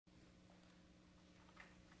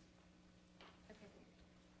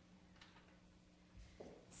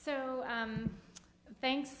So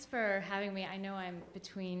thanks for having me. I know I'm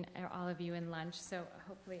between all of you and lunch, so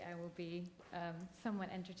hopefully I will be somewhat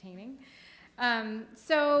entertaining. What I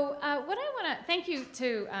want to thank you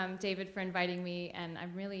to David for inviting me, and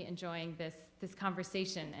I'm really enjoying this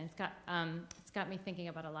conversation, and it's got me thinking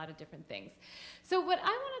about a lot of different things. So what I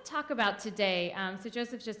want to talk about today, so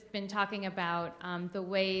Joseph's just been talking about the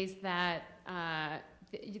ways that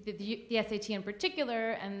the SAT in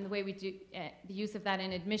particular, and the way we do the use of that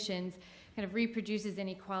in admissions kind of reproduces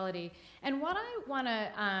inequality. And what I want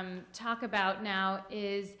to talk about now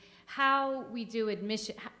is how we do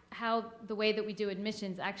admission, how the way that we do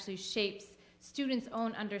admissions actually shapes students'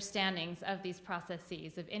 own understandings of these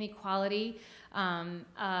processes, of inequality,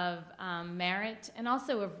 of merit, and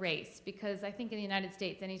also of race. Because I think in the United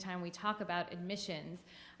States, anytime we talk about admissions,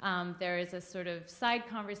 there is a sort of side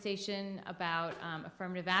conversation about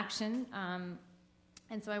affirmative action,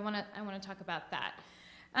 and so I want to talk about that.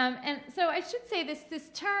 And so I should say this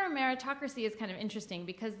term meritocracy is kind of interesting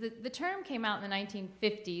because the term came out in the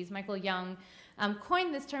 1950s. Michael Young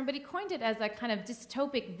coined this term, but he coined it as a kind of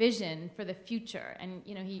dystopic vision for the future. And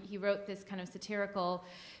he wrote this kind of satirical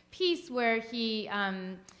piece where he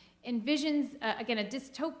envisions again a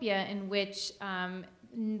dystopia in which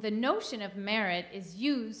the notion of merit is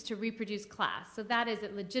used to reproduce class. So that is,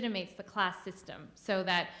 it legitimates the class system so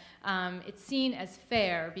that it's seen as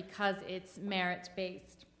fair because it's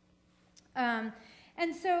merit-based.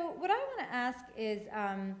 And so what I want to ask is,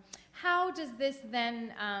 how does this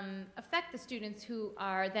then affect the students who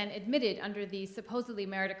are then admitted under these supposedly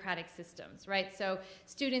meritocratic systems, right? So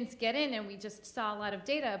students get in, and we just saw a lot of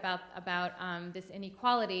data about this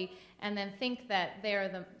inequality, and then think that they're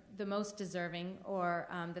the most deserving, or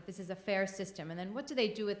that this is a fair system. And then what do they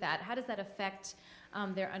do with that? How does that affect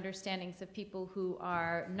their understandings of people who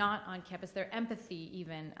are not on campus, their empathy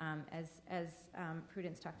even, as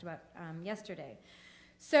Prudence talked about yesterday.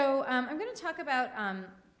 So I'm going to talk about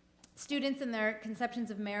students and their conceptions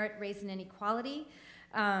of merit, race, and inequality.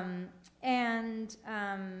 And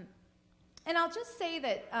I'll just say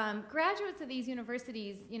that graduates of these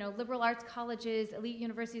universities, liberal arts colleges, elite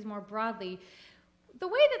universities more broadly, the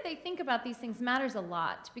way that they think about these things matters a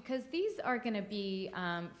lot, because these are going to be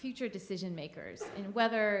future decision makers, and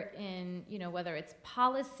whether it's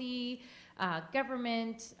policy,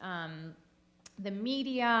 government, the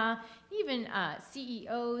media, even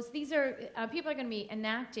CEOs. These are people are going to be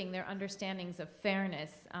enacting their understandings of fairness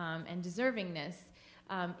and deservingness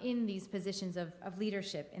in these positions of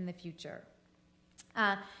leadership in the future.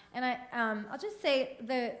 And I'll just say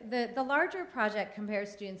the larger project compares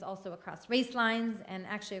students also across race lines and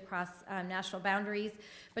actually across national boundaries.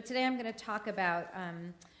 But today I'm going to talk about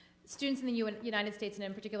students in the United States, and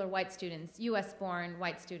in particular white students, US-born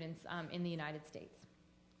white students in the United States.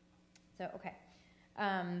 So, okay.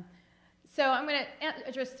 So I'm going to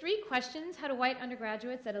address 3 questions. How do white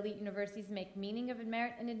undergraduates at elite universities make meaning of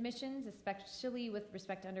merit and admissions, especially with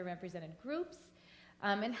respect to underrepresented groups?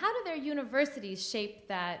 And how do their universities shape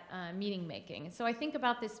that meaning making? So I think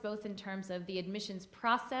about this both in terms of the admissions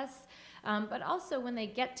process, but also when they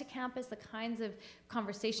get to campus, the kinds of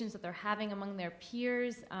conversations that they're having among their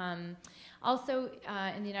peers. Also,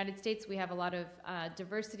 in the United States, we have a lot of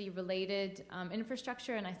diversity-related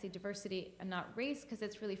infrastructure, and I say diversity and not race because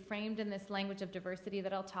it's really framed in this language of diversity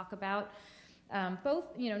that I'll talk about.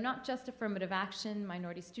 Both, not just affirmative action,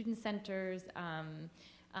 minority student centers,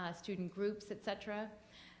 student groups, etc.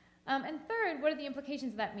 And third, what are the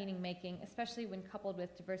implications of that meaning making, especially when coupled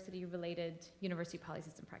with diversity-related university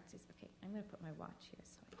policies and practices? Okay, I'm going to put my watch here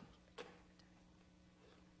so I can keep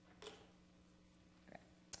it. All right.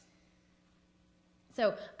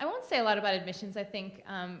 So I won't say a lot about admissions. I think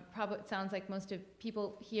probably it sounds like most of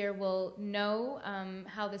people here will know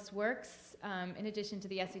how this works. In addition to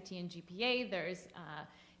the SAT and GPA, there's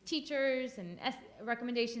teachers and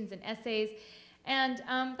recommendations and essays. And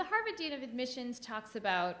the Harvard Dean of Admissions talks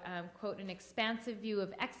about, quote, an expansive view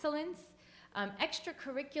of excellence,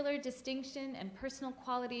 extracurricular distinction and personal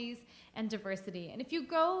qualities, and diversity. And if you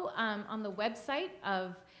go on the website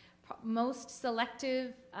of most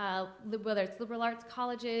selective, whether it's liberal arts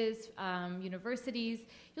colleges, universities,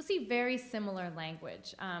 you'll see very similar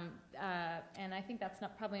language. And I think that's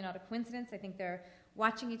probably not a coincidence. I think they're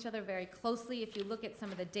watching each other very closely. If you look at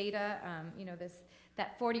some of the data,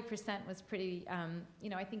 that 40% was pretty,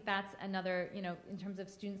 I think that's another, in terms of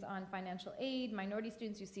students on financial aid, minority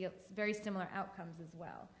students, you see very similar outcomes as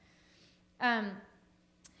well.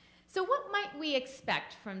 So what might we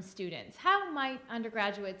expect from students? How might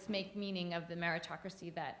undergraduates make meaning of the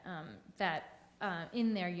meritocracy that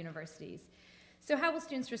in their universities? So how will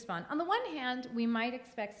students respond? On the one hand, we might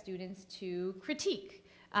expect students to critique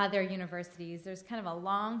their universities. There's kind of a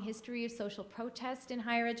long history of social protest in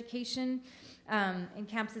higher education. In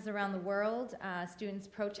campuses around the world, students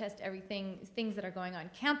protest things that are going on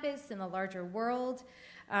campus in the larger world.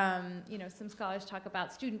 Some scholars talk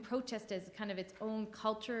about student protest as kind of its own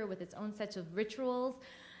culture with its own sets of rituals.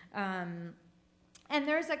 And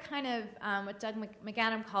there's a kind of what Doug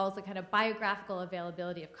McAdam calls a kind of biographical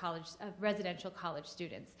availability of residential college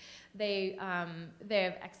students. They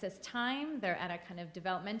have excess time. They're at a kind of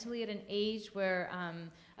developmentally at an age where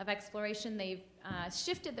of exploration. They've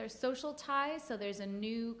shifted their social ties, so there's a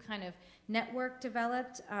new kind of network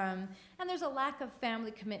developed, and there's a lack of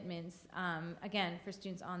family commitments, again, for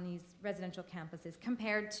students on these residential campuses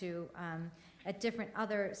compared to at different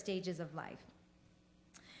other stages of life.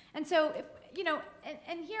 And so,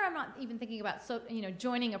 and here I'm not even thinking about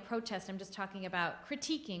joining a protest. I'm just talking about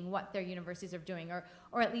critiquing what their universities are doing, or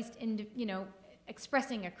at least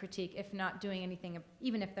expressing a critique, if not doing anything,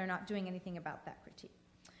 even if they're not doing anything about that critique.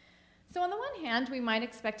 So on the one hand, we might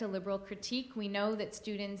expect a liberal critique. We know that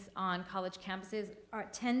students on college campuses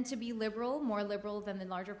tend to be liberal, more liberal than the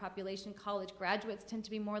larger population. College graduates tend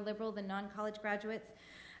to be more liberal than non-college graduates.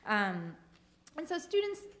 And so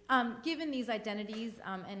students, given these identities,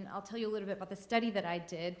 and I'll tell you a little bit about the study that I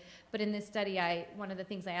did, but in this study, one of the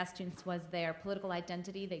things I asked students was their political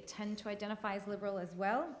identity. They tend to identify as liberal as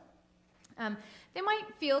well. They might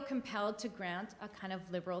feel compelled to grant a kind of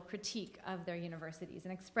liberal critique of their universities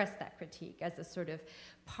and express that critique as a sort of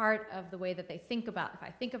part of the way that they think about. If I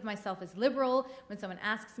think of myself as liberal, when someone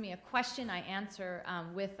asks me a question, I answer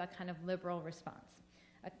with a kind of liberal response.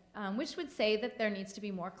 Which would say that there needs to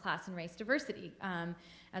be more class and race diversity.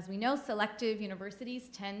 As we know, selective universities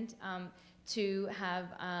tend to have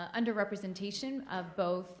underrepresentation of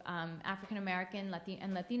both African American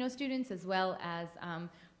and Latino students, as well as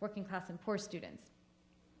working class and poor students.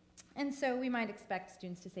 And so we might expect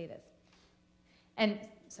students to say this. And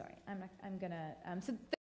sorry, so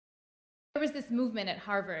there was this movement at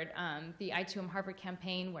Harvard, the I2M Harvard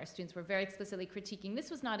campaign, where students were very explicitly critiquing. This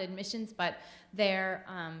was not admissions, but their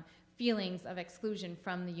feelings of exclusion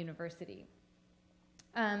from the university.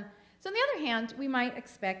 So on the other hand, we might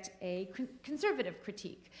expect a conservative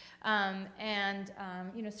critique.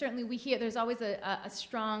 Certainly we hear there's always a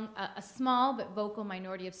small but vocal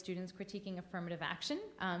minority of students critiquing affirmative action.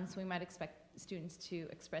 So we might expect students to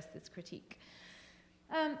express this critique.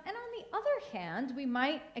 And on the other hand, we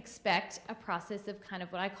might expect a process of kind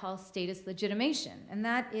of what I call status legitimation, and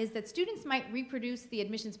that is that students might reproduce the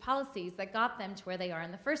admissions policies that got them to where they are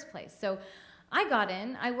in the first place. So I got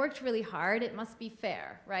in, I worked really hard, it must be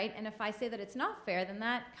fair, right? And if I say that it's not fair, then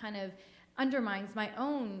that kind of undermines my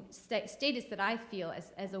own status that I feel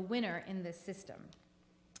as a winner in this system.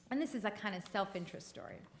 And this is a kind of self-interest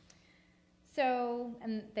story. So,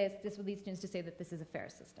 and this would lead students to say that this is a fair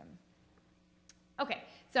system. Okay,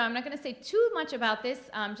 so I'm not going to say too much about this.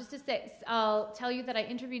 Just to say, I'll tell you that I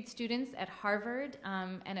interviewed students at Harvard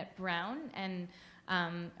and at Brown, and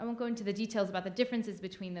I won't go into the details about the differences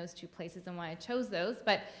between those two places and why I chose those,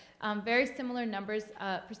 but very similar numbers,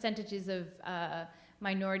 percentages of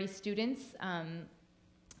minority students. And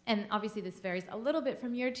obviously this varies a little bit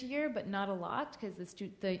from year to year, but not a lot, because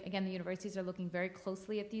again, the universities are looking very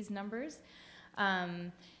closely at these numbers.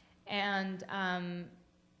 I'm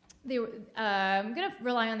going to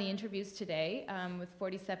rely on the interviews today with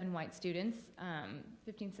 47 white students.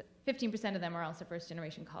 15% of them are also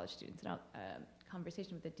first-generation college students. And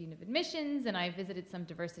conversation with the Dean of Admissions, and I visited some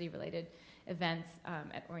diversity-related events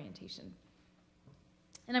at orientation.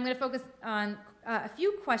 And I'm going to focus on a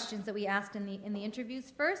few questions that we asked in the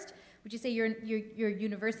interviews. First, would you say your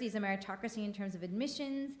university is a meritocracy in terms of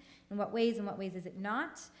admissions? In what ways is it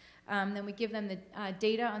not? Then we give them the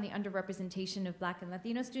data on the underrepresentation of Black and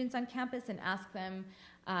Latino students on campus and ask them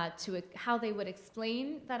how they would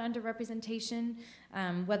explain that underrepresentation,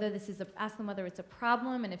 ask them whether it's a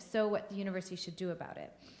problem, and if so, what the university should do about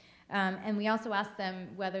it. And we also ask them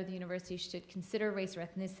whether the university should consider race or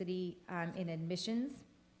ethnicity in admissions.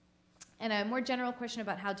 And a more general question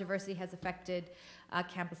about how diversity has affected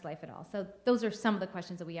campus life at all. So those are some of the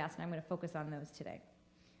questions that we asked, and I'm going to focus on those today.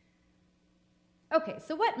 Okay,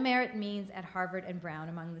 so what merit means at Harvard and Brown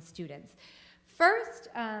among the students. First,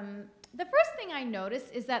 the first thing I noticed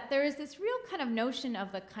is that there is this real kind of notion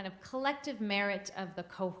of the kind of collective merit of the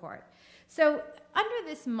cohort. So under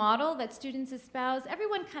this model that students espouse,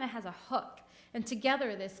 everyone kind of has a hook. And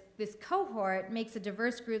together, this cohort makes a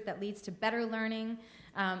diverse group that leads to better learning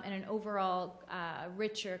and an overall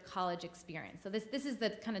richer college experience. So this is the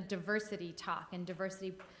kind of diversity talk, and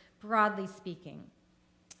diversity broadly speaking.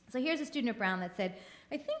 So here's a student at Brown that said,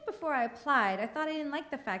 I think before I applied, I thought I didn't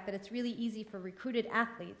like the fact that it's really easy for recruited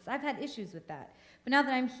athletes. I've had issues with that. But now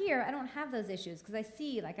that I'm here, I don't have those issues because I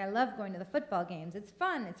see, like, I love going to the football games. It's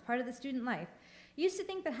fun. It's part of the student life. I used to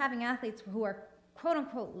think that having athletes who are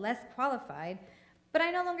quote-unquote less qualified, but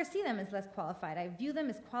I no longer see them as less qualified. I view them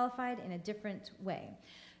as qualified in a different way.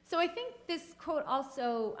 So I think this quote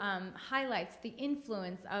also highlights the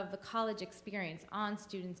influence of the college experience on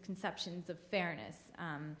students' conceptions of fairness.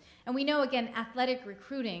 And we know, again, athletic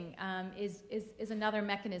recruiting is another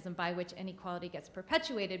mechanism by which inequality gets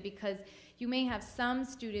perpetuated, because you may have some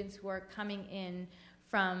students who are coming in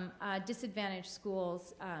from disadvantaged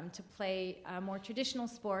schools to play more traditional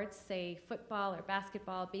sports, say football or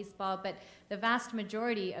basketball, baseball, but the vast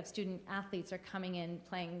majority of student athletes are coming in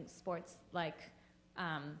playing sports like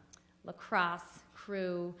lacrosse,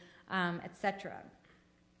 crew, etc.,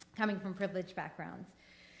 coming from privileged backgrounds.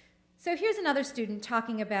 So here's another student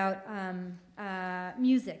talking about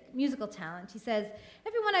musical talent. He says,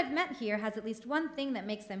 everyone I've met here has at least one thing that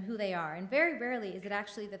makes them who they are, and very rarely is it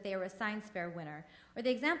actually that they are a science fair winner. Or the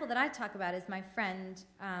example that I talk about is my friend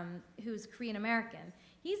who's Korean American.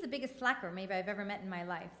 He's the biggest slacker maybe I've ever met in my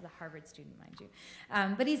life. He's a Harvard student, mind you.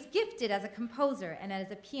 But he's gifted as a composer and as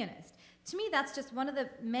a pianist. To me, that's just one of the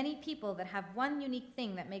many people that have one unique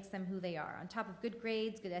thing that makes them who they are, on top of good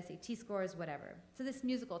grades, good SAT scores, whatever. So this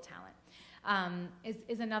musical talent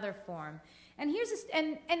is another form. And here's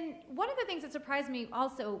and one of the things that surprised me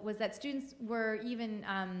also was that students were even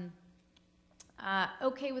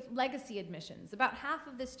okay with legacy admissions. About half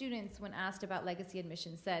of the students, when asked about legacy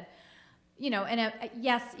admissions, said, you know, and a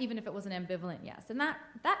yes, even if it was an ambivalent yes. And that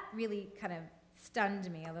really kind of stunned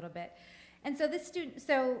me a little bit. And so this student,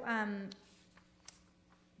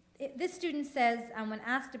 this student says, when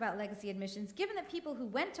asked about legacy admissions, given that people who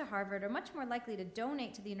went to Harvard are much more likely to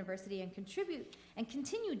donate to the university and contribute and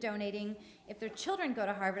continue donating if their children go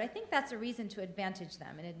to Harvard, I think that's a reason to advantage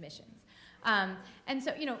them in admissions. And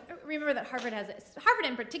so, you know, remember that Harvard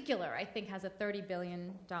in particular, I think, has a $30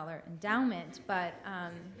 billion endowment, but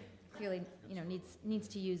clearly, you know, needs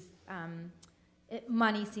to use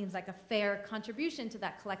money. Seems like a fair contribution to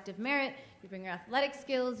that collective merit. You bring your athletic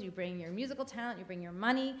skills, you bring your musical talent, you bring your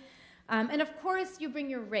money, and of course you bring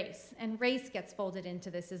your race, and race gets folded into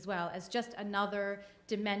this as well as just another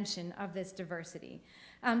dimension of this diversity.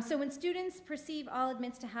 So when students perceive all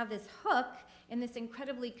admits to have this hook in this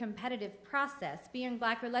incredibly competitive process, being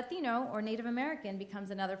Black or Latino or Native American becomes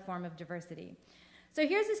another form of diversity. So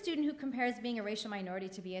here's a student who compares being a racial minority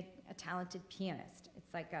to be a talented pianist.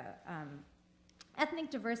 It's like a ethnic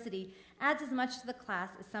diversity adds as much to the class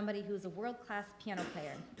as somebody who's a world-class piano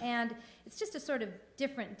player. And it's just a sort of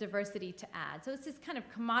different diversity to add. So it's this kind of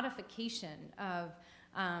commodification of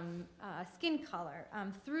skin color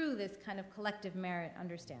through this kind of collective merit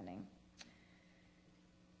understanding.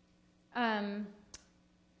 In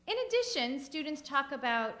addition, students talk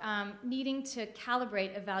about needing to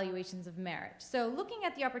calibrate evaluations of merit. So looking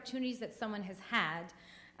at the opportunities that someone has had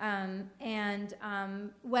and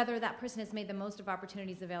whether that person has made the most of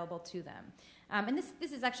opportunities available to them. And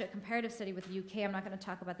this is actually a comparative study with the UK. I'm not going to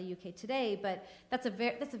talk about the UK today, but that's a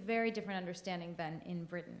very different understanding than in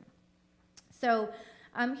Britain. So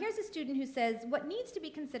here's a student who says, what needs to be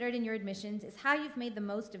considered in your admissions is how you've made the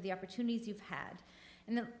most of the opportunities you've had.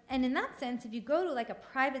 And in that sense, if you go to like a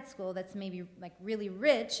private school that's maybe like really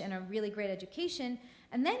rich and a really great education,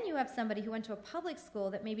 and then you have somebody who went to a public school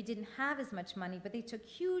that maybe didn't have as much money, but they took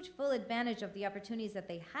huge full advantage of the opportunities that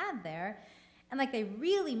they had there, and like they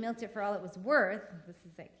really milked it for all it was worth. This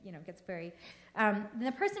is like, you know, gets very, then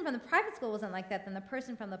the person from the private school wasn't like that, then the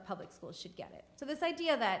person from the public school should get it. So this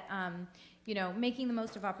idea that, you know, making the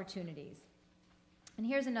most of opportunities. And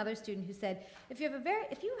here's another student who said, if you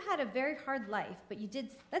had a very hard life, but you did,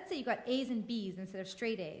 let's say you got A's and B's instead of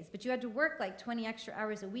straight A's, but you had to work like 20 extra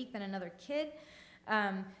hours a week than another kid,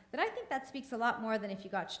 then I think that speaks a lot more than if you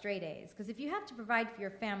got straight A's. Because if you have to provide for your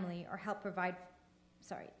family or help provide,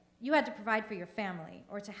 you had to provide for your family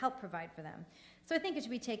or to help provide for them. So I think it should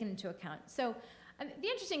be taken into account. So the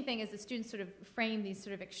interesting thing is the students sort of frame these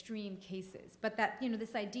sort of extreme cases, but that, you know,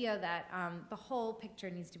 this idea that the whole picture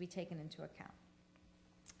needs to be taken into account.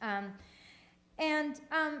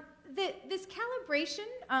 This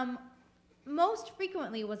calibration most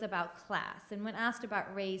frequently was about class, and when asked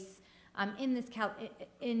about race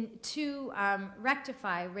to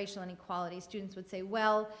rectify racial inequality, students would say,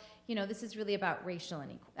 well, you know, this is really about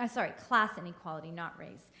class inequality, not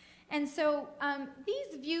race. And so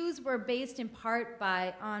these views were based in part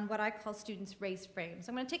on what I call students' race frames. So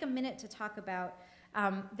I'm going to take a minute to talk about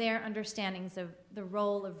their understandings of the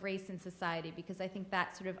role of race in society, because I think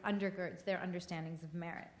that sort of undergirds their understandings of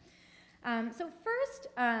merit. So first,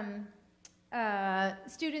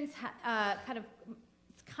 students kind of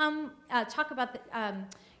talk about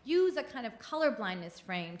use a kind of color blindness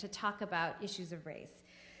frame to talk about issues of race.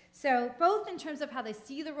 So both in terms of how they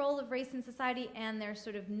see the role of race in society and their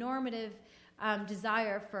sort of normative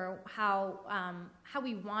desire for how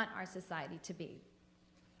we want our society to be.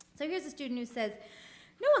 So here's a student who says,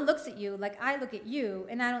 no one looks at you like I look at you,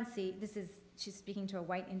 and I don't see, she's speaking to a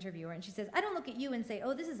white interviewer, and she says, I don't look at you and say,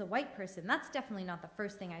 oh, this is a white person. That's definitely not the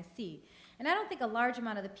first thing I see. And I don't think a large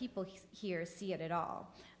amount of the people here see it at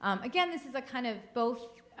all. Again, this is a kind of both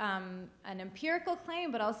an empirical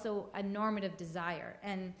claim, but also a normative desire.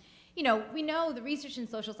 And, you know, we know the research in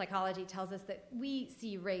social psychology tells us that we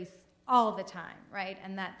see race all the time, right?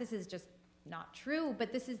 And that this is just not true,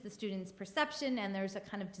 but this is the student's perception, and there's a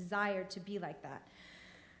kind of desire to be like that.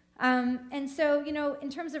 And so, you know, in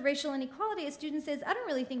terms of racial inequality, a student says, I don't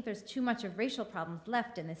really think there's too much of racial problems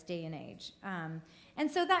left in this day and age. And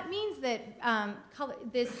so that means that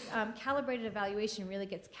this calibrated evaluation really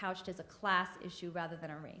gets couched as a class issue rather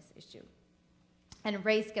than a race issue. And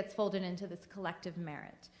race gets folded into this collective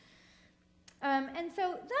merit. And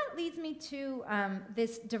so that leads me to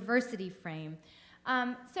this diversity frame.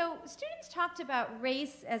 So students talked about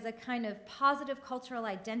race as a kind of positive cultural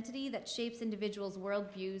identity that shapes individuals'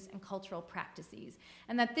 worldviews and cultural practices,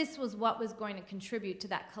 and that this was what was going to contribute to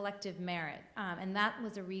that collective merit, and that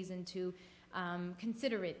was a reason to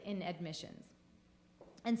consider it in admissions.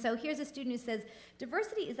 And so here's a student who says,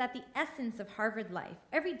 diversity is at the essence of Harvard life.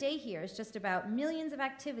 Every day here is just about millions of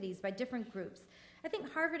activities by different groups. I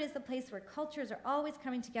think Harvard is the place where cultures are always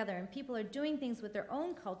coming together and people are doing things with their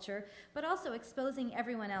own culture, but also exposing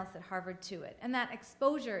everyone else at Harvard to it. And that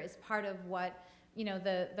exposure is part of what, you know,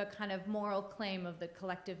 the kind of moral claim of the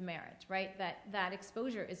collective merit, right? That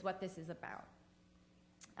exposure is what this is about.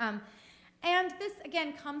 And this,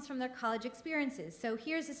 again, comes from their college experiences. So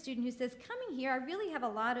here's a student who says, coming here, I really have a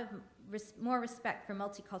lot of more respect for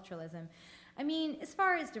multiculturalism. I mean, as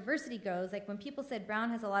far as diversity goes, like when people said Brown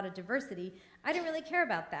has a lot of diversity, I didn't really care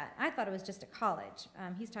about that. I thought it was just a college.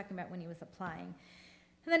 He's talking about when he was applying.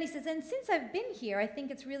 And then he says, and since I've been here, I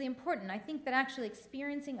think it's really important. I think that actually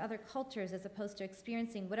experiencing other cultures as opposed to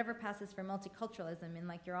experiencing whatever passes for multiculturalism in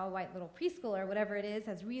like your all-white little preschool or whatever it is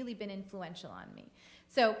has really been influential on me.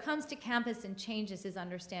 So comes to campus and changes his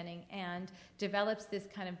understanding and develops this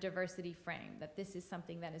kind of diversity frame, that this is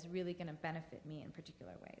something that is really going to benefit me in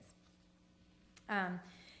particular ways.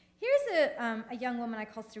 Here's a young woman I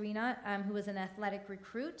call Serena, who was an athletic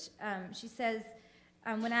recruit. She says,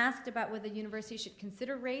 when asked about whether the university should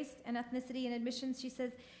consider race and ethnicity in admissions, she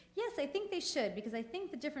says, yes, I think they should, because I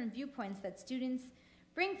think the different viewpoints that students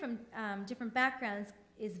bring from different backgrounds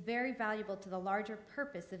is very valuable to the larger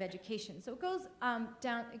purpose of education. So it goes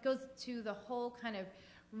it goes to the whole kind of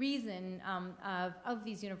reason of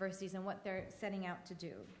these universities and what they're setting out to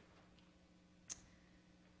do.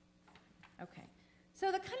 Okay.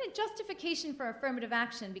 So the kind of justification for affirmative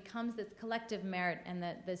action becomes this collective merit and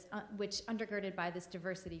which undergirded by this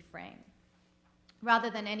diversity frame, rather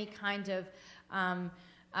than any kind of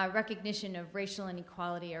recognition of racial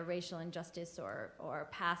inequality or racial injustice or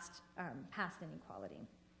past inequality.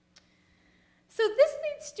 So this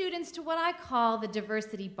leads students to what I call the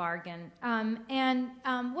diversity bargain.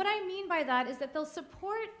 What I mean by that is that they'll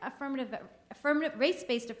support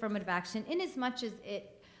race-based affirmative action in as much as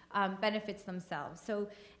it benefits themselves.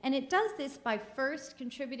 And it does this by first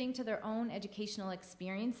contributing to their own educational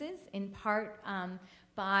experiences, in part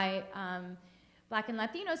by Black and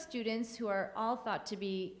Latino students who are all thought to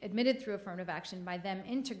be admitted through affirmative action, by them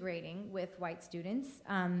integrating with white students.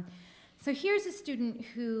 So here's a student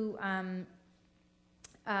who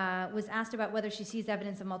was asked about whether she sees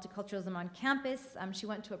evidence of multiculturalism on campus. She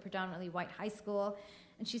went to a predominantly white high school.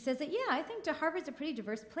 And she says that, yeah, I think Harvard's a pretty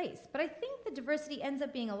diverse place, but I think the diversity ends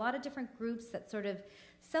up being a lot of different groups that sort of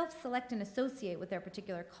self-select and associate with their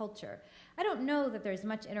particular culture. I don't know that there's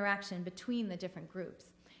much interaction between the different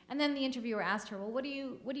groups. And then the interviewer asked her, well, what do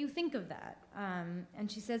you think of that?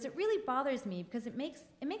 And she says, it really bothers me because it makes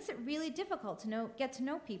it really difficult to get to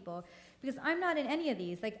know people, because I'm not in any of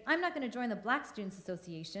these. Like, I'm not going to join the Black Students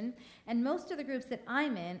Association, and most of the groups that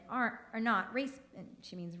I'm in are not race, and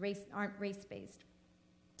she means aren't race-based.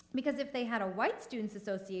 Because if they had a white students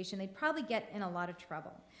association, they'd probably get in a lot of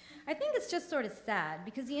trouble. I think it's just sort of sad,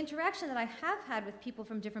 because the interaction that I have had with people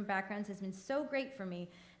from different backgrounds has been so great for me,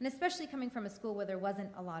 and especially coming from a school where there wasn't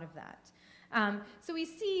a lot of that. So we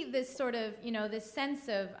see this sort of, this sense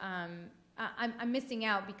of I'm missing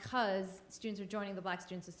out because students are joining the Black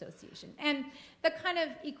Students Association. And the kind of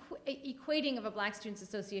equating of a Black Students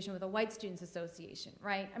Association with a White Students Association,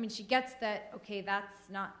 right? I mean, she gets that, okay, that's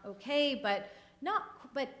not okay, but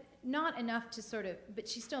not enough to sort of, but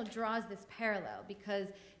she still draws this parallel because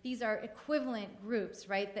these are equivalent groups,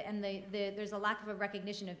 right? And there's a lack of a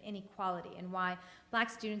recognition of inequality and why Black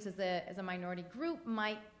students as a minority group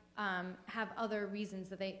might have other reasons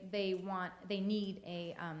that they need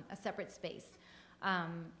a separate space.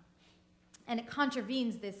 And it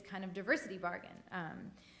contravenes this kind of diversity bargain.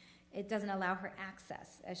 It doesn't allow her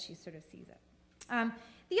access as she sort of sees it.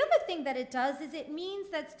 The other thing that it does is it means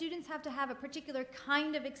that students have to have a particular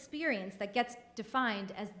kind of experience that gets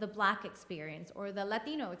defined as the Black experience or the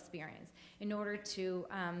Latino experience in order to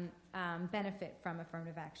benefit from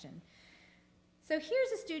affirmative action. So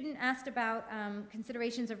here's a student asked about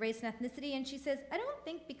considerations of race and ethnicity, and she says, I don't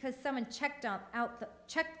think because someone checked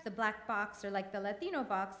the Black box or like the Latino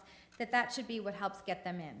box that should be what helps get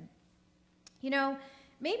them in. You know,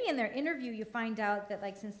 maybe in their interview you find out that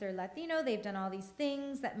like since they're Latino, they've done all these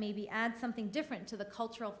things that maybe add something different to the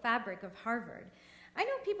cultural fabric of Harvard. I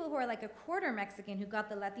know people who are like a quarter Mexican who got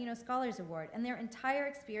the Latino Scholars Award, and their entire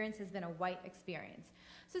experience has been a white experience.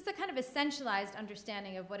 So it's a kind of essentialized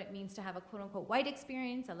understanding of what it means to have a quote-unquote white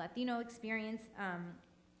experience, a Latino experience,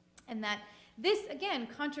 and that this, again,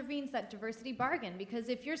 contravenes that diversity bargain, because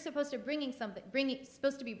if you're supposed to be bringing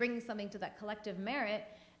something to that collective merit,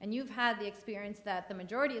 and you've had the experience that the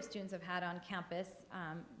majority of students have had on campus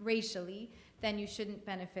racially, then you shouldn't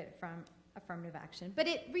benefit from affirmative action. But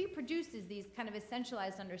it reproduces these kind of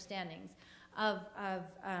essentialized understandings of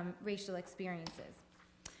racial experiences.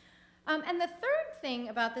 And the third thing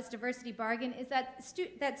about this diversity bargain is that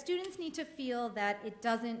students need to feel that it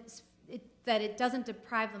doesn't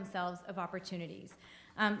deprive themselves of opportunities.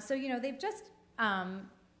 So you know they've just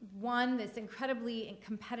won this incredibly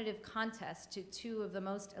competitive contest to two of the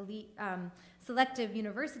most elite selective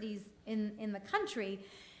universities in the country,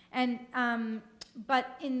 and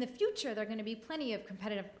but in the future there are going to be plenty of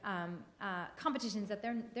competitive competitions that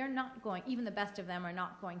they're not going, even the best of them are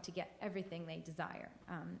not going to get everything they desire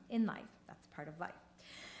in life. That's part of life.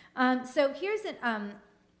 So here's a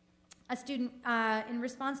student in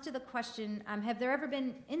response to the question, have there ever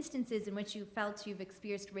been instances in which you felt you've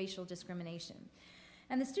experienced racial discrimination?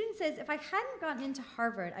 And the student says, if I hadn't gotten into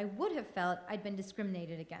Harvard, I would have felt I'd been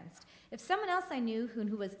discriminated against. If someone else I knew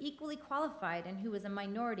who was equally qualified and who was a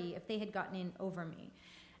minority, if they had gotten in over me.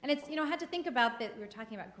 And it's, you know, I had to think about that. We were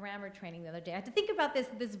talking about grammar training the other day. I had to think about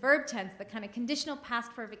this verb tense, the kind of conditional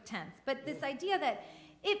past perfect tense. But this idea that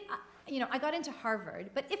if, you know, I got into Harvard,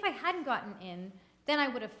 but if I hadn't gotten in, then I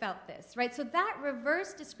would have felt this, right? So that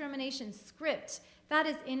reverse discrimination script, that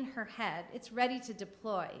is in her head. It's ready to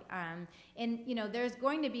deploy. And, you know, there's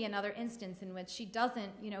going to be another instance in which she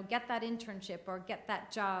doesn't, you know, get that internship or get that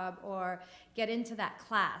job or get into that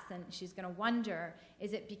class. And she's going to wonder,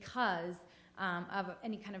 is it because of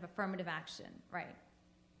any kind of affirmative action, right?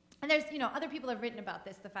 And there's, you know, other people have written about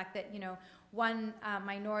this, the fact that, you know, one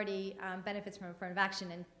minority benefits from affirmative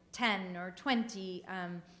action and 10 or 20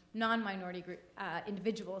 non-minority group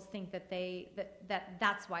individuals think that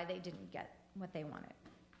that's why they didn't get what they wanted.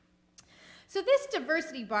 So this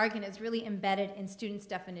diversity bargain is really embedded in students'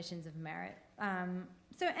 definitions of merit.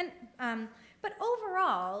 But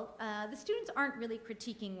overall, the students aren't really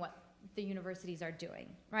critiquing what the universities are doing,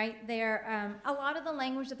 right? They're, a lot of the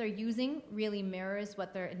language that they're using really mirrors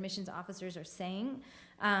what their admissions officers are saying.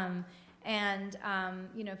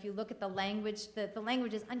 You know, if you look at the language, the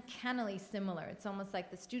language is uncannily similar. It's almost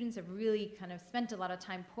like the students have really kind of spent a lot of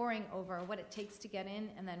time poring over what it takes to get in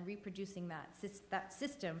and then reproducing that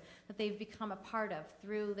system that they've become a part of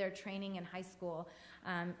through their training in high school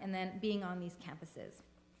and then being on these campuses.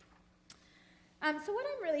 So what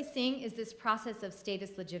I'm really seeing is this process of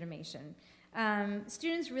status legitimation.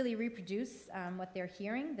 Students really reproduce what they're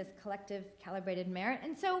hearing, this collective calibrated merit.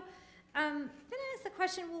 And so then I ask the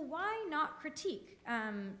question, well, why not critique?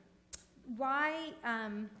 Why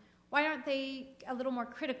aren't they a little more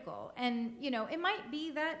critical? And, you know, it might be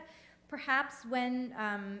that perhaps when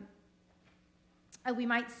we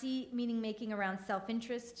might see meaning making around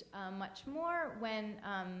self-interest much more when,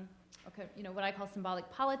 okay, you know, what I call symbolic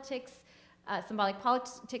politics. Symbolic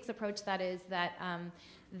politics approach, that is, that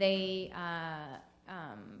they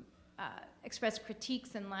express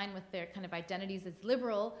critiques in line with their kind of identities as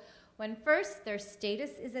liberal, when first their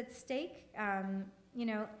status is at stake. You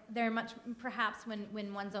know, they're much, perhaps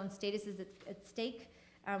when one's own status is at stake,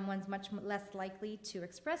 one's much less likely to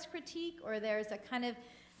express critique, or there's a kind of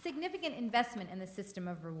significant investment in the system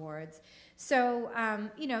of rewards. So,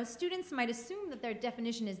 students might assume that their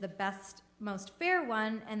definition is the best, most fair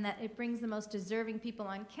one, and that it brings the most deserving people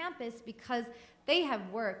on campus because they have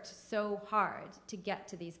worked so hard to get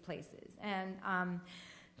to these places. And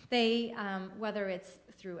whether it's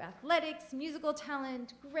through athletics, musical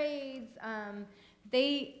talent, grades,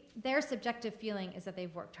 their subjective feeling is that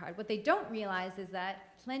they've worked hard. What they don't realize is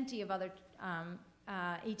that plenty of other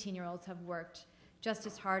 18-year-olds have worked just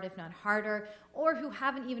as hard, if not harder, or who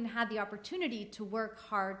haven't even had the opportunity to work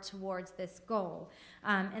hard towards this goal.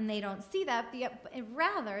 And they don't see that.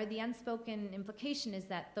 Rather, the unspoken implication is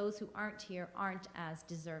that those who aren't here aren't as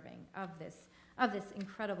deserving of this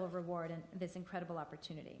incredible reward and this incredible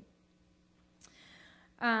opportunity.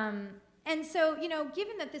 And so,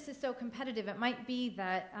 given that this is so competitive, it might be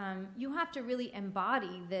that you have to really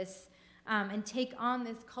embody this and take on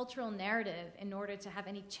this cultural narrative in order to have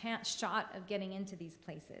any shot of getting into these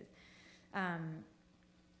places. And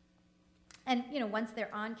once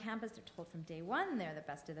they're on campus, they're told from day one they're the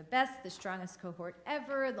best of the best, the strongest cohort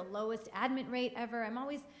ever, the lowest admit rate ever. I'm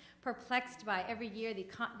always perplexed by every year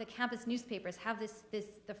the campus newspapers have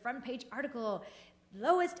the front page article,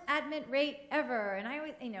 lowest admit rate ever, and I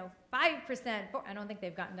always, 5%. I don't think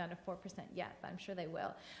they've gotten down to 4% yet, but I'm sure they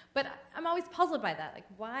will. But I'm always puzzled by that. Like,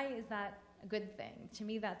 why is that a good thing? To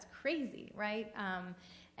me, that's crazy, right?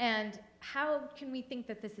 And how can we think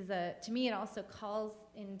that this is to me, it also calls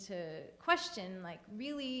into question, like,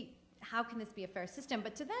 really, how can this be a fair system?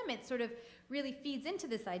 But to them, it sort of really feeds into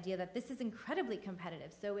this idea that this is incredibly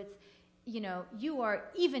competitive. So it's, you are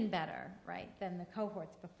even better, right, than the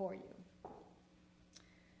cohorts before you.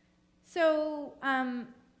 So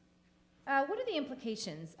what are the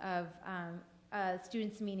implications of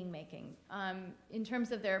students' meaning-making in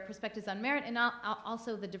terms of their perspectives on merit and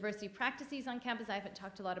also the diversity practices on campus? I haven't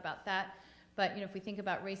talked a lot about that, but if we think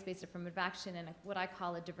about race-based affirmative action and what I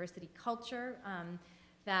call a diversity culture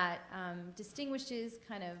that distinguishes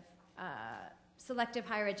kind of selective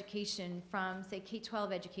higher education from, say,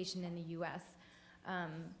 K-12 education in the U.S.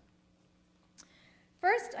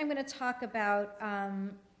 First, I'm going to talk about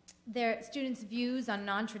their students' views on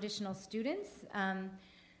non-traditional students.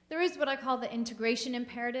 There is what I call the integration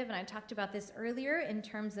imperative, and I talked about this earlier in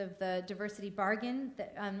terms of the diversity bargain.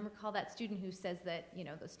 Recall that student who says that,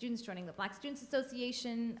 those students joining the Black Students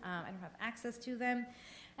Association, I don't have access to them.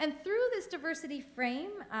 And through this diversity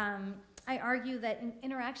frame, I argue that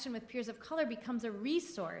interaction with peers of color becomes a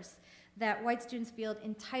resource that white students feel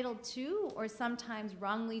entitled to or sometimes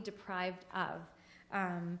wrongly deprived of.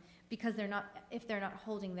 Because they're not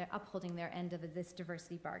upholding their end of this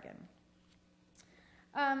diversity bargain.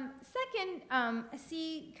 Second, I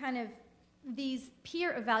see kind of these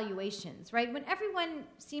peer evaluations, right? When everyone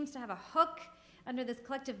seems to have a hook under this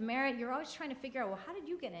collective merit, you're always trying to figure out, well, how did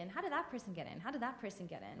you get in? How did that person get in? How did that person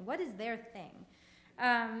get in? What is their thing?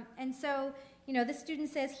 And so, this student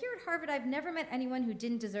says, here at Harvard, I've never met anyone who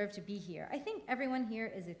didn't deserve to be here. I think everyone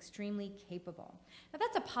here is extremely capable. Now,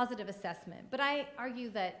 that's a positive assessment, but I argue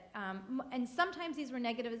that, and sometimes these were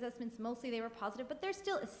negative assessments, mostly they were positive, but they're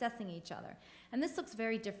still assessing each other. And this looks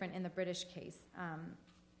very different in the British case,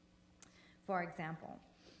 for example.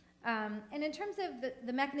 And in terms of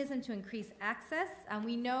the mechanism to increase access,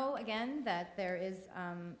 we know, again, that there is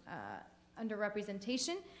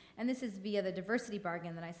underrepresentation, and this is via the diversity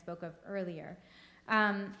bargain that I spoke of earlier.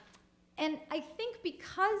 And I think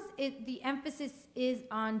because the emphasis is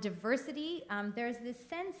on diversity, there's this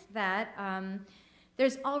sense that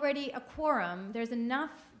there's already a quorum, there's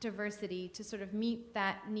enough diversity to sort of meet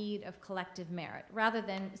that need of collective merit, rather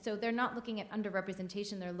than, so they're not looking at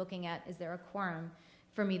underrepresentation, they're looking at, is there a quorum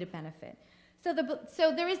for me to benefit? So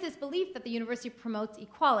there is this belief that the university promotes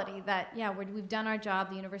equality, that, yeah, we've done our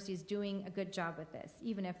job, the university is doing a good job with this,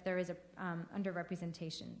 even if there is a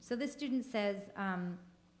underrepresentation. So this student says,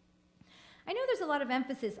 I know there's a lot of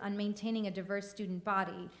emphasis on maintaining a diverse student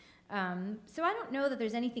body, so I don't know that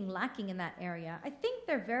there's anything lacking in that area. I think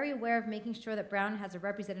they're very aware of making sure that Brown has a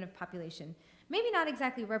representative population. Maybe not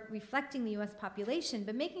exactly reflecting the US population,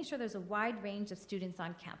 but making sure there's a wide range of students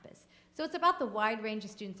on campus. So it's about the wide range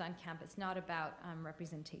of students on campus, not about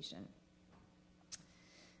representation.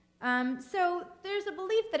 So there's a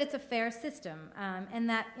belief that it's a fair system and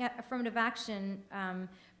that affirmative action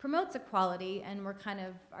promotes equality, and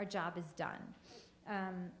our job is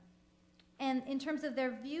done. And in terms of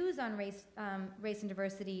their views on race and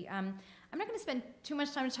diversity, I'm not going to spend too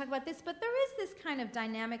much time to talk about this, but there is this kind of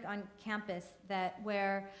dynamic on campus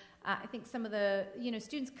where I think some of the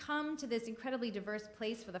students come to this incredibly diverse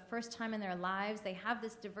place for the first time in their lives. They have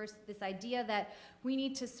this idea that we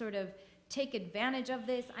need to sort of take advantage of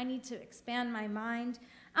this. I need to expand my mind.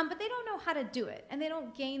 but they don't know how to do it, and they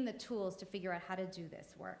don't gain the tools to figure out how to do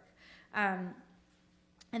this work.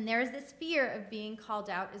 And there's this fear of being called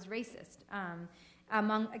out as racist.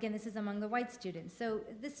 Again, this is among the white students. So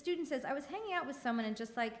this student says, I was hanging out with someone and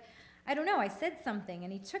just like, I don't know, I said something,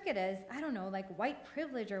 and he took it as, I don't know, like white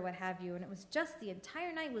privilege or what have you, and it was just the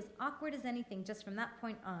entire night was awkward as anything just from that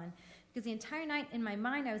point on, because the entire night in my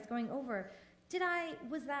mind I was going over,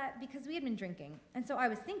 was that because we had been drinking? And so I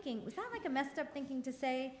was thinking, was that like a messed up thinking to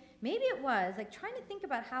say? Maybe it was, like trying to think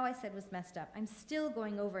about how I said was messed up. I'm still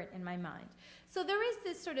going over it in my mind. So there is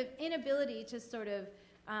this sort of inability to sort of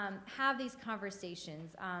have these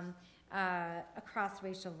conversations across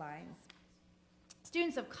racial lines.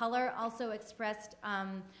 Students of color also expressed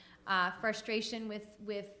frustration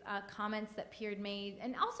with comments that peers made,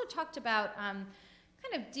 and also talked about kind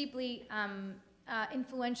of deeply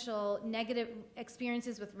influential negative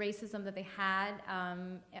experiences with racism that they had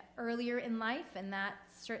earlier in life, and that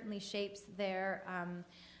certainly shapes their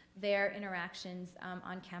interactions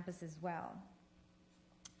on campus as well.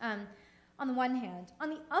 On the one hand. On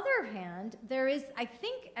the other hand, there is, I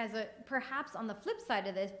think, perhaps on the flip side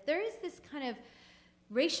of this, there is this kind of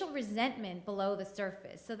racial resentment below the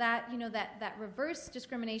surface. So that, that reverse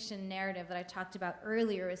discrimination narrative that I talked about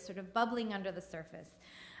earlier is sort of bubbling under the surface.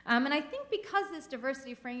 And I think because this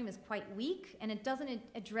diversity frame is quite weak and it doesn't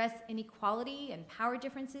address inequality and power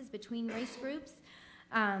differences between race groups,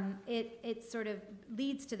 it sort of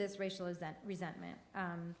leads to this racial resentment.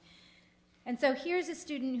 And so here's a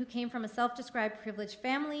student who came from a self-described privileged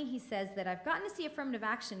family. He says that I've gotten to see affirmative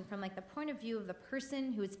action from like the point of view of the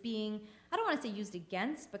person who is being, I don't want to say used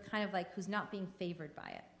against, but kind of like who's not being favored by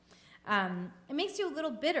it. It makes you a little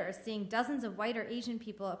bitter seeing dozens of white or Asian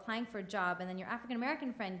people applying for a job, and then your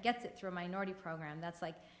African-American friend gets it through a minority program that's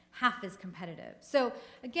like half as competitive. So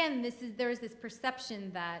again, there is this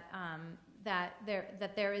perception that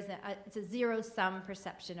there is it's a zero-sum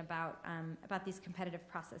perception about these competitive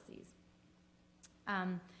processes.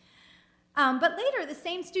 But later, the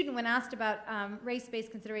same student, when asked about race-based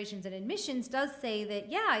considerations and admissions, does say that,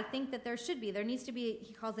 yeah, I think that there needs to be,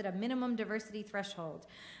 he calls it a minimum diversity threshold.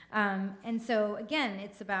 And so, again,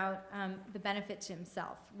 it's about the benefit to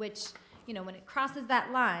himself, which, when it crosses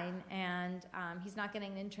that line and he's not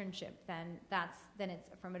getting an internship, then it's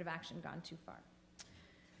affirmative action gone too far.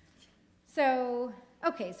 So,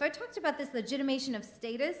 okay, so I talked about this legitimation of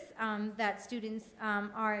status that students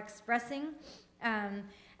are expressing.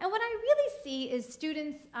 And what I really see is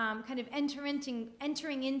students kind of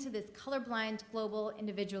entering into this colorblind global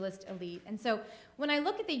individualist elite. And so when I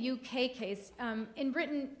look at the UK case, in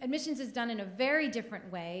Britain, admissions is done in a very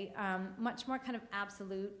different way, much more kind of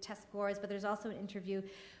absolute test scores, but there's also an interview.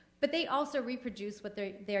 But they also reproduce what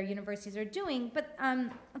their universities are doing, but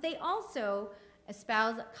they also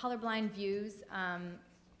espouse colorblind views.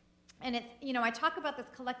 And it's, I talk about this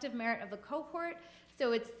collective merit of the cohort,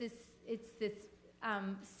 so it's this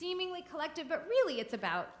seemingly collective, but really it's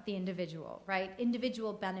about the individual, right?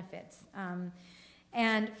 Individual benefits.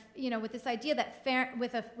 And, with this idea that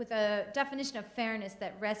with a definition of fairness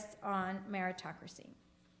that rests on meritocracy.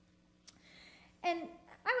 And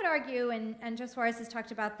I would argue, and Joe Suarez has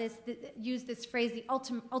talked about this, used this phrase, the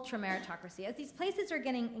ultra meritocracy. As these places are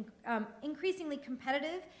getting increasingly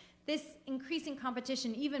competitive, this increasing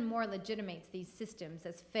competition even more legitimates these systems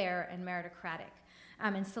as fair and meritocratic.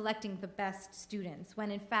 And selecting the best students, when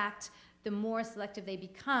in fact, the more selective they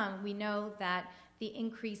become, we know that the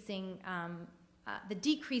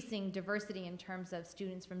decreasing diversity in terms of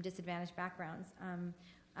students from disadvantaged backgrounds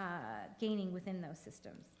gaining within those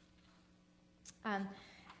systems. And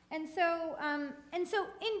so in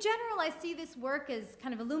general, I see this work as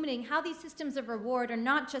kind of illuminating how these systems of reward are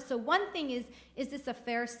not just, so one thing is this a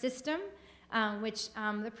fair system, which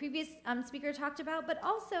the previous speaker talked about, but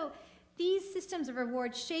also these systems of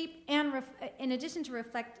reward shape and, in addition to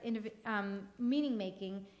reflect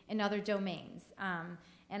meaning-making in other domains.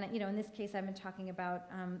 And in this case, I've been talking about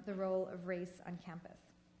the role of race on campus.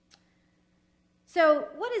 So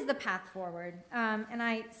what is the path forward? And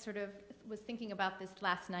I sort of was thinking about this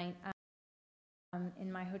last night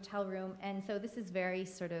in my hotel room, and so this is very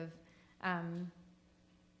sort of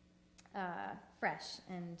fresh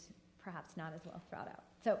and perhaps not as well thought out.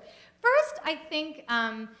 So first, I think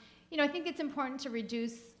I think it's important to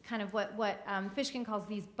reduce kind of what Fishkin calls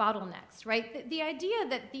these bottlenecks, right? The idea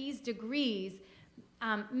that these degrees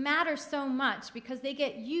matter so much because they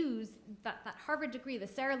get used, that Harvard degree, the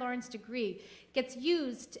Sarah Lawrence degree, gets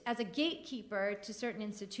used as a gatekeeper to certain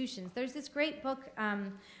institutions. There's this great book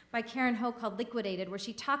by Karen Ho called Liquidated, where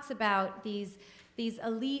she talks about these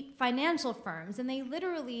elite financial firms, and they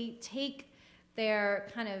literally take their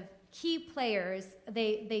kind of key players,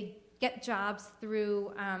 they get jobs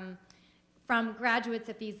through from graduates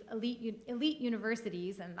at these elite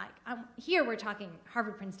universities, and like here we're talking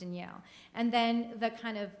Harvard, Princeton, Yale, and then the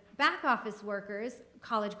kind of back office workers,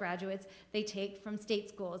 college graduates, they take from state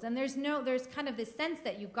schools, and there's kind of this sense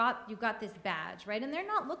that you got this badge, right? And they're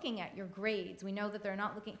not looking at your grades. We know that they're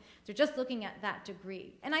just looking at that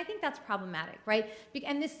degree, and I think that's problematic, right?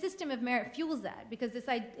 And this system of merit fuels that, because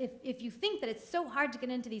if you think that it's so hard to get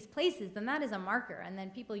into these places, then that is a marker, and then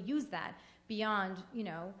people use that beyond,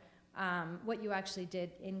 what you actually did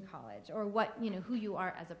in college, or who you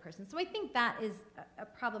are as a person. So I think that is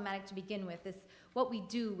problematic to begin with, is what we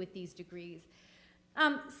do with these degrees.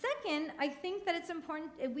 Second, I think that it's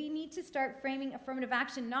important, we need to start framing affirmative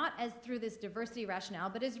action not as through this diversity rationale,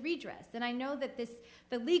 but as redress. And I know that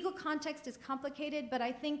the legal context is complicated, but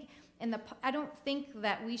I think I don't think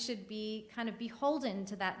that we should be kind of beholden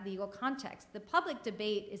to that legal context. The public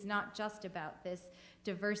debate is not just about this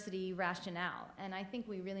diversity rationale, and I think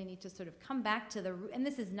we really need to sort of come back to and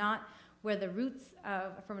this is not where the roots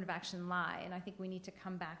of affirmative action lie, and I think we need to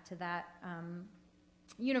come back to that.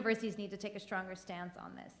 Universities need to take a stronger stance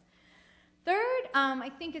on this. Third, I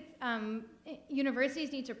think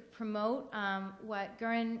universities need to promote what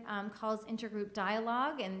Gurin calls intergroup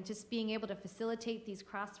dialogue, and just being able to facilitate these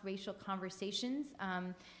cross-racial conversations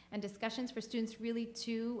and discussions for students really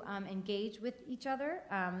to engage with each other.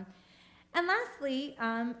 And lastly,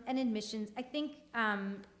 and admissions, I think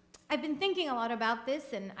I've been thinking a lot about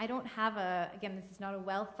this, and I don't have again, this is not a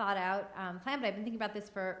well thought out plan, but I've been thinking about this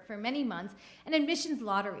for many months, an admissions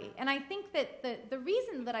lottery. And I think that the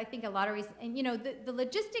reason that I think a lottery is, and the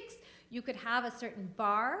logistics, you could have a certain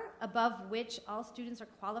bar above which all students are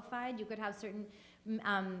qualified. You could have certain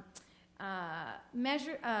what's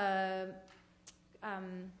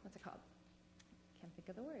it called? Can't think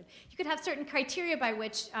of the word. You could have certain criteria by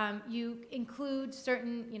which you include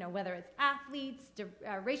certain, whether it's athletes,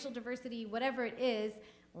 racial diversity, whatever it is,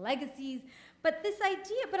 legacies. But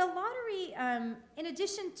a lottery, in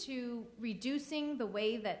addition to reducing the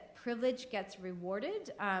way that privilege gets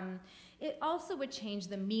rewarded, it also would change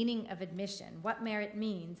the meaning of admission, what merit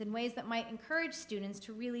means, in ways that might encourage students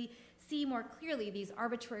to really see more clearly these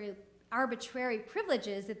arbitrary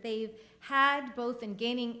privileges that they've had both in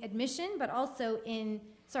gaining admission, but also in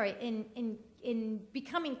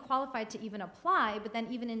becoming qualified to even apply, but then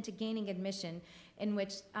even into gaining admission, in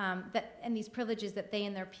which and these privileges that they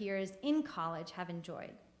and their peers in college have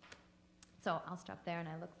enjoyed. So I'll stop there, and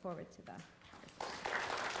I look forward to the